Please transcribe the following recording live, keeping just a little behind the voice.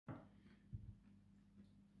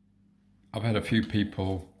I've had a few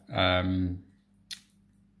people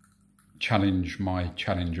challenge my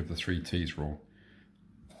challenge of the 3Ts rule,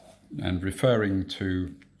 and referring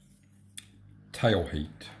to tail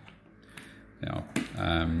heat now,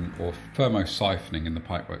 or thermosiphoning in the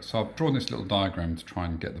pipework. So I've drawn this little diagram to try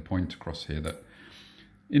and get the point across here that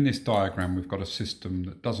in this diagram we've got a system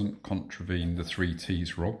that doesn't contravene the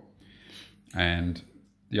 3Ts rule, and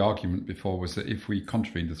the argument before was that if we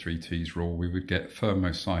contravened the 3Ts rule, we would get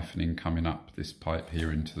thermosiphoning coming up this pipe here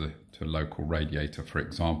into a local radiator, for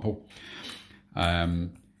example.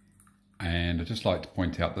 And I'd just like to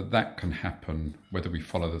point out that that can happen whether we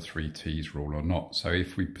follow the 3Ts rule or not. So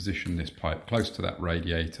if we position this pipe close to that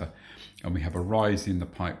radiator and we have a rise in the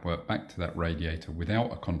pipework back to that radiator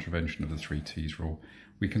without a contravention of the 3Ts rule,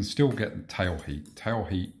 we can still get tail heat. Tail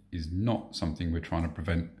heat is not something we're trying to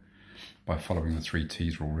prevent by following the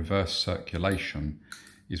 3Ts rule. Reverse circulation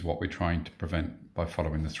is what we're trying to prevent by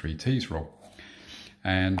following the 3Ts rule.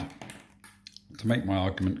 And to make my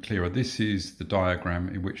argument clearer, this is the diagram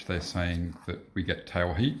in which they're saying that we get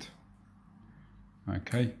tail heat.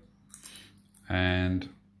 Okay, and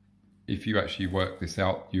if you actually work this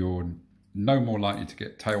out, you're no more likely to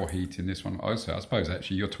get tail heat in this one. Also, I suppose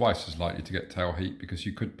actually you're twice as likely to get tail heat, because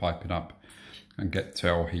you could pipe it up and get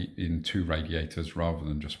tail heat in 2 radiators rather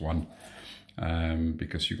than just one,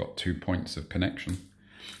 because you've got 2 points of connection.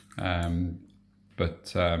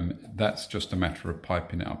 But that's just a matter of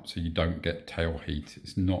piping it up so you don't get tail heat.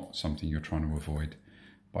 It's not something you're trying to avoid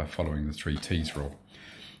by following the 3Ts rule.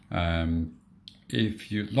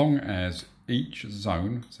 Long as each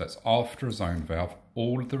zone, so that's after a zone valve,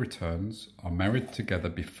 all of the returns are married together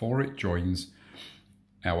before it joins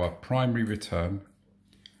our primary return,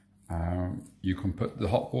 you can put the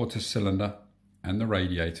hot water cylinder and the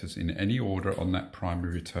radiators in any order on that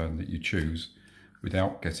primary return that you choose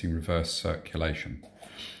without getting reverse circulation.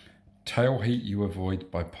 Tail heat you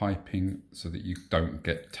avoid by piping so that you don't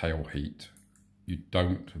get tail heat. You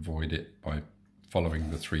don't avoid it by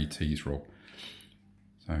following the 3Ts rule.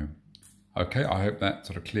 So, okay, I hope that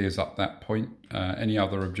sort of clears up that point. Any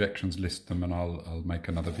other objections, list them, and I'll make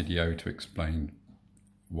another video to explain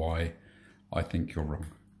why I think you're wrong.